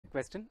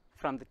question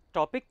from the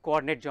topic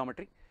coordinate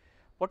geometry.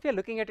 What we are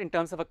looking at in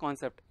terms of a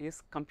concept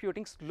is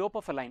computing slope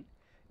of a line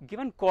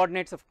given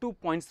coordinates of 2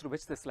 points through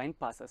which this line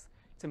passes.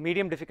 It's a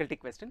medium difficulty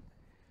question.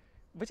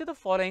 Which of the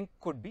following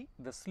could be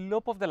the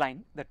slope of the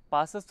line that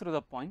passes through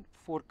the point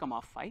 4,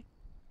 5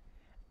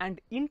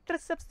 and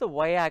intercepts the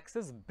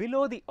y-axis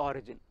below the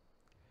origin?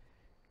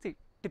 See,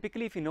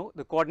 typically if you know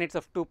the coordinates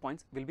of 2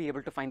 points, we'll be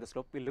able to find the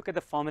slope. We'll look at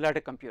the formula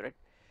to compute it.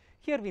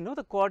 Here we know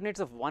the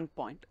coordinates of 1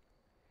 point.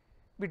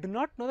 We do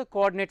not know the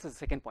coordinates of the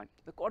second point.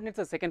 The coordinates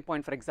of the second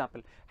point, for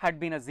example, had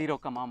been a 0,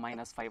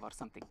 -5 or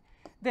something.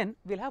 Then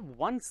we'll have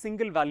one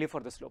single value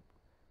for the slope.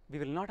 We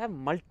will not have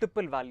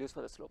multiple values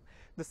for the slope.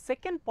 The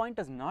second point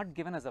is not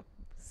given as a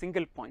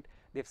single point.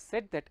 They've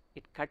said that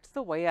it cuts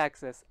the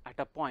y-axis at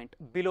a point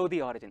below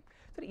the origin.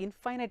 So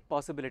infinite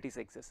possibilities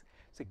exist.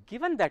 So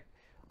given that,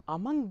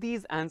 among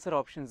these answer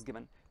options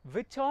given,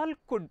 which all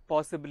could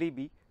possibly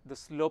be the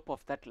slope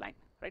of that line,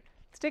 right?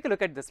 Let's take a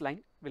look at this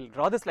line. We'll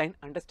draw this line,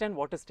 understand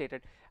what is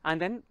stated, and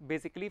then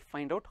basically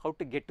find out how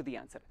to get to the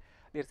answer.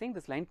 They are saying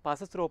this line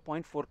passes through a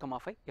point 4,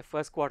 5, a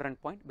first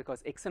quadrant point,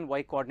 because x and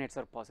y coordinates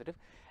are positive,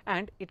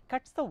 and it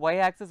cuts the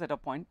y-axis at a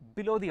point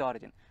below the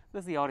origin.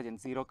 This is the origin,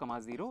 0,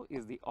 0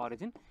 is the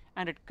origin,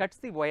 and it cuts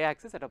the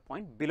y-axis at a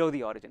point below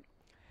the origin.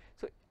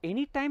 So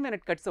any time when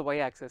it cuts the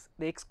y-axis,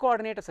 the x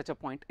coordinate of such a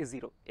point is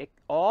 0.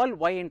 All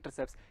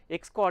y-intercepts,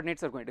 x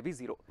coordinates are going to be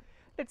 0.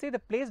 Let's say the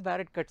place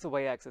where it cuts the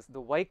y-axis, the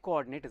y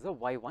coordinate is a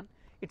y1.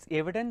 It's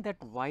evident that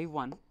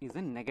y1 is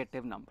a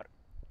negative number,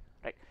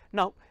 right?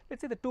 Now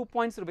let's say the 2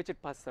 points through which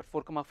it passes are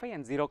 4, 5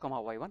 and 0,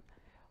 y1.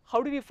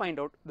 How do we find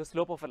out the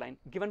slope of a line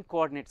given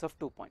coordinates of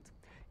 2 points?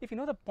 If you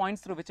know the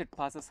points through which it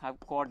passes have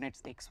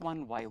coordinates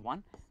x1,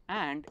 y1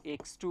 and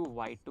x2,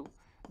 y2,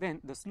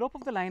 then the slope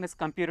of the line is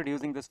computed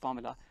using this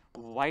formula,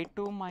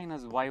 y2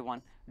 minus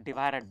y1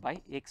 divided by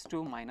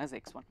x2 minus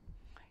x1.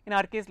 In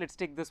our case, let's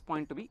take this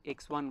point to be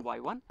x1,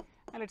 y1,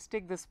 and let's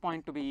take this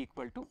point to be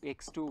equal to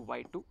x2,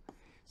 y2.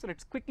 So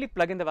let's quickly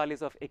plug in the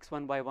values of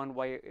x1,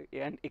 y1,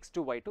 and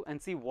x2, y2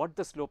 and see what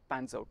the slope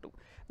pans out to.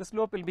 The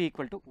slope will be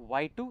equal to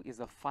y2 is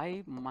a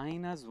 5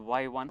 minus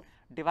y1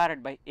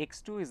 divided by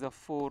x2 is a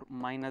 4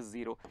 minus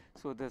 0.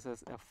 So this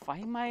is a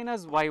 5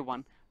 minus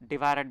y1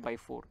 divided by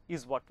 4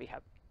 is what we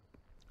have.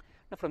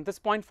 Now from this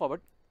point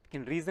forward, you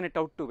can reason it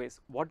out two ways.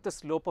 What the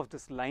slope of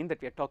this line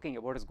that we are talking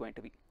about is going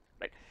to be.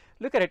 Right.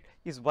 Look at it.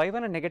 Is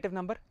y1 a negative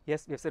number?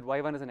 Yes, we have said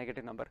y1 is a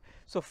negative number.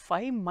 So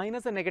 5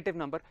 minus a negative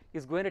number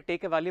is going to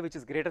take a value which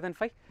is greater than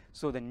 5.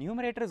 So the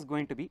numerator is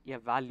going to be a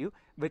value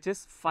which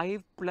is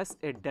 5 plus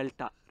a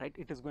delta, right?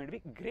 It is going to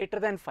be greater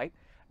than 5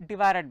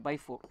 divided by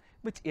 4,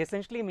 which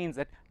essentially means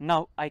that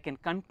now I can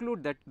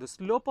conclude that the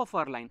slope of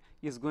our line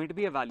is going to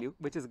be a value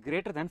which is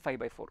greater than 5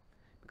 by 4.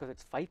 Because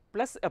it's 5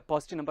 plus a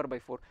positive number by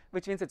 4,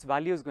 which means its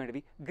value is going to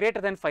be greater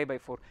than 5 by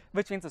 4,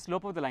 which means the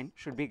slope of the line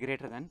should be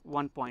greater than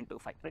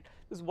 1.25, right?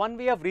 This is one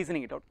way of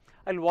reasoning it out.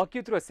 I'll walk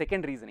you through a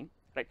second reasoning,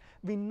 right?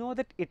 We know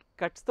that it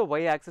cuts the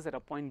y-axis at a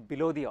point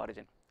below the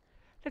origin.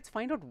 Let's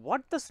find out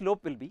what the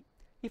slope will be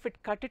if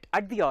it cut it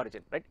at the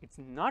origin, right? It's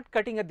not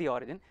cutting at the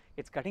origin,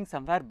 it's cutting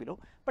somewhere below,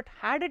 but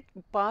had it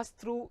passed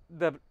through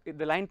the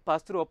line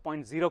passed through a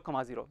point 0,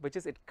 0, which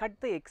is it cut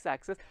the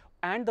x-axis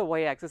and the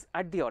y-axis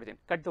at the origin,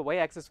 cut the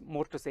y-axis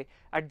more to say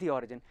at the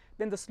origin,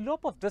 then the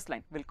slope of this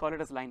line, we'll call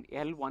it as line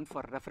L1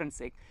 for reference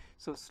sake.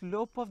 So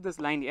slope of this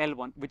line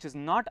L1, which is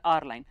not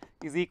our line,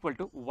 is equal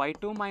to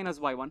y2 minus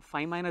y1,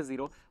 5 minus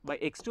 0 by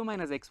x2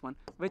 minus x1,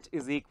 which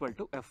is equal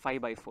to a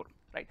 5 by 4,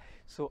 right?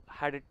 So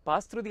had it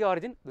passed through the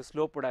origin, the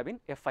slope would have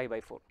been a 5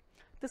 by 4.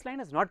 This line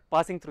is not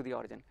passing through the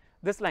origin.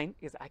 This line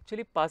is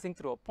actually passing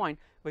through a point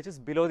which is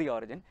below the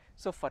origin.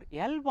 So for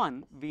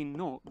L1, we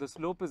know the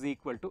slope is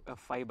equal to a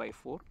 5 by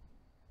 4.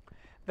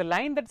 The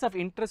line that's of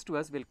interest to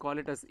us, we'll call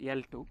it as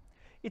L2.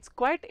 It's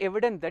quite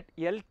evident that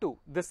L2,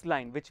 this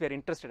line which we are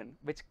interested in,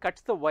 which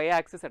cuts the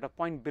y-axis at a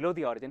point below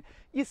the origin,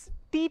 is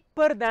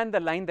steeper than the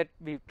line that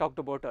we talked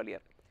about earlier.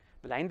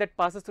 The line that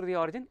passes through the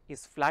origin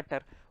is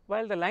flatter,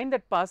 while the line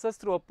that passes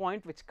through a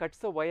point which cuts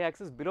the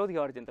y-axis below the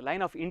origin, the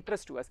line of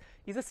interest to us,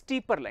 is a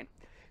steeper line.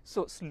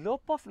 So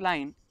slope of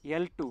line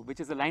L2, which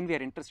is the line we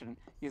are interested in,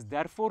 is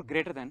therefore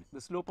greater than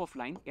the slope of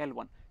line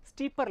L1.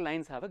 Steeper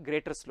lines have a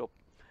greater slope,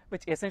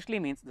 which essentially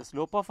means the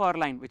slope of our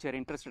line which we are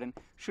interested in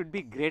should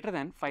be greater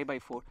than 5 by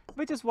 4,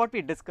 which is what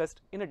we discussed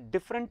in a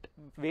different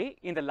way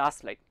in the last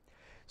slide.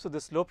 So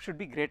the slope should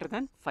be greater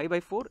than 5 by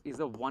 4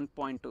 is a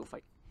 1.25.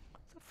 So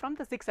from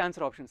the 6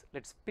 answer options,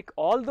 let's pick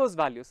all those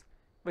values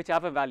which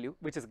have a value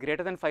which is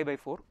greater than 5 by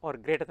 4 or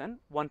greater than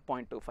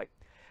 1.25.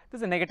 This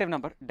is a negative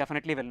number,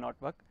 definitely will not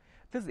work.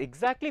 This is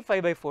exactly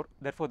 5 by 4,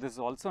 therefore this is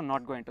also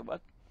not going to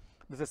work.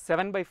 This is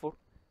 7 by 4.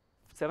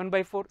 7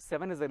 by 4,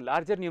 7 is a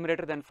larger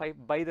numerator than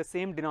 5 by the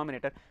same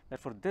denominator,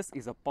 therefore this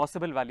is a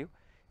possible value.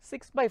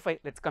 6 by 5,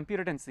 let's compute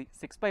it and see.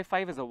 6 by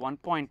 5 is a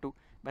 1.2,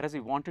 whereas we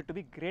want it to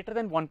be greater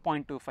than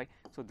 1.25,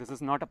 so this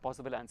is not a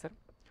possible answer.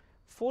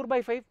 4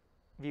 by 5,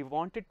 we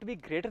want it to be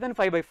greater than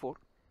 5 by 4,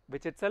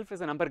 which itself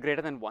is a number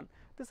greater than 1.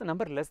 This is a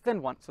number less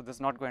than 1, so this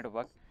is not going to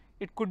work.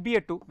 It could be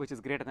a 2, which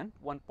is greater than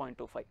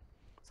 1.25.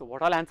 So,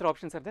 what all answer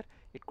options are there?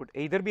 It could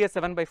either be a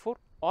 7/4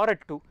 or a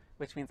 2,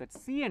 which means that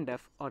C and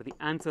F are the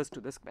answers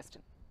to this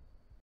question.